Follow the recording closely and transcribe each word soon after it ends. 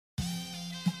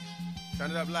Turn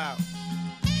it up loud.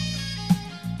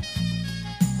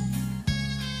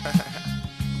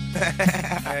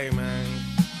 Hey, man.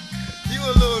 You a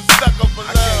little sucker for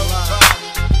love.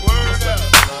 Word up.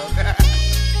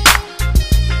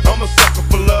 I'm a sucker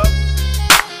for love.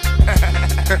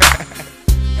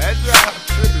 That's right.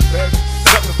 Trippin', baby.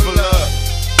 Sucker for love.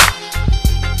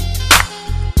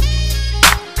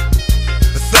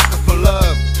 A sucker for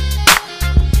love.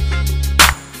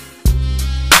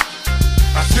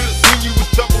 I should've seen you was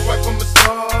trouble right from the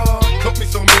start. Took me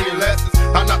so many lessons.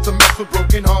 How not to mess with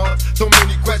broken hearts. So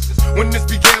many questions. When this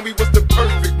began, we was the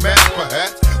perfect match,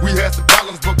 perhaps. We had some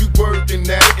problems, but we working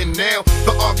at it. And now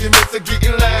the arguments are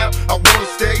getting loud. I wanna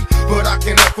stay, but I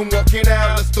can't help from walking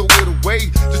out. Let's throw it away.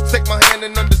 Just take my hand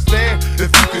and understand.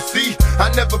 If you can see,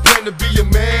 I never planned to be a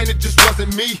man. It just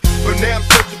wasn't me. But now I'm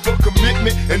searching for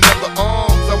commitment and other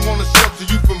arms. I wanna shelter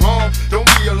you from harm. Don't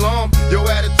be alarmed. Your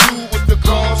attitude was the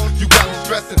cause. You got me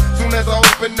stressing. Soon as I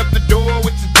open up the door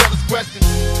with your jealous questions,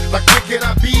 like where can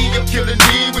I be? You're killing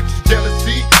me with your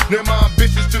jealousy. Now my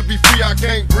ambitions to be free, I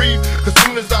can't breathe. Cause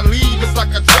soon as I leave, it's like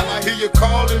I try. I hear you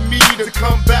calling me to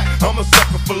come back. I'm a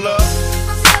sucker for love.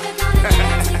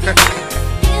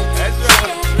 That's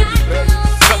right.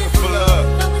 Sucker for love.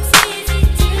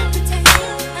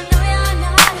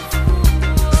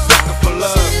 Sucker for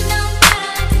love.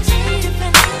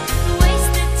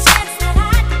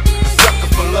 Sucker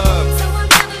for love.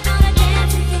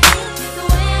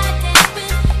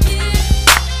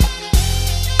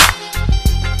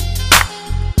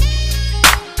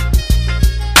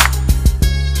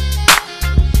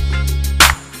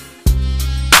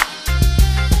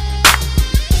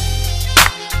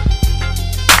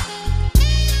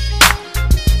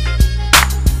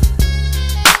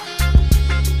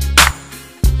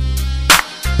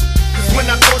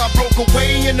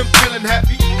 Away and I'm feeling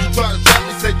happy. You try to trap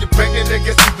me, say you're begging, I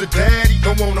guess you're the daddy.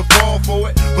 Don't wanna fall for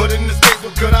it, but in this case,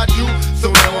 what could I do? So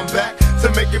now I'm back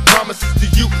to making promises to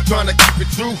you, trying to keep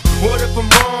it true. What if I'm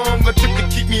wrong? A trick to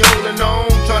keep me holding on,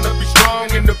 trying to be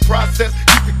strong in the process,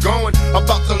 keep it going.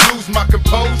 About to lose my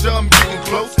composure, I'm getting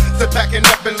close to packing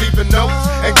up and leaving notes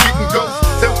and getting ghosts.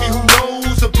 Tell me who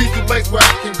knows a peaceful place where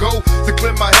I can go to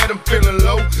clear my head. I'm feeling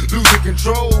low, losing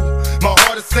control. My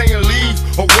heart is saying leave,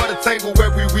 or what a tangle where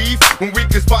we weave. When we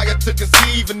conspire to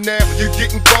conceive, and now you're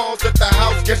getting calls at the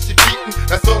house, guess you're cheating.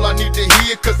 That's all I need to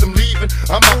hear, cause I'm leaving.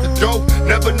 I'm out the door,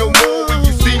 never no more when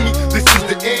you see me. This is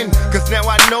the end, cause now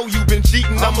I know you've been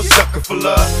cheating. I'm a sucker for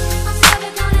love.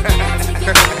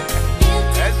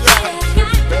 That's right.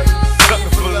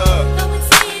 Sucker for love.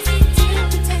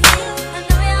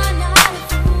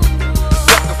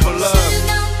 Sucker for love.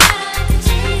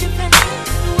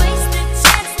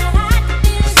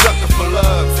 Sucker for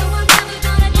love.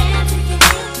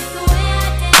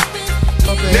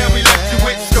 Now we left you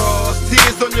with scars,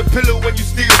 tears on your pillow when you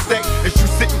still stay. As you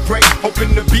sit and pray,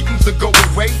 hoping the beatings will go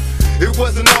away. It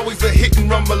wasn't always a hit and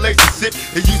run relationship.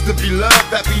 It used to be love,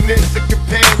 happiness, and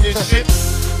companionship.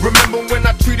 Remember when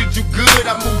I treated you good?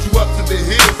 I moved you up to the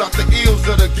hills, out the ills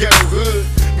of the ghetto hood.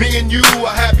 Me and you, a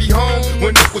happy home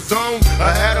when it was on.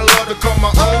 I had a love to call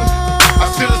my own. I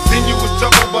should have seen you was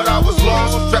trouble, but I was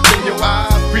lost. Trapped in your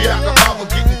eyes, preoccupied with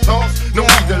getting tossed. No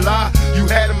need to lie, you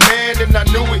had a man and I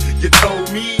knew it. You told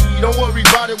me, don't worry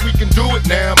about it, we can do it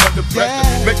now. I'm under pressure,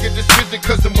 make a decision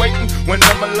cause I'm waiting. When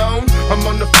I'm alone, I'm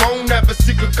on the phone, having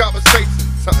secret conversations.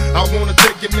 I wanna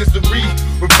take your misery,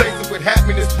 replace it with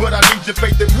happiness, but I need your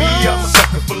faith in me. I'm a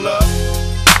sucker for love.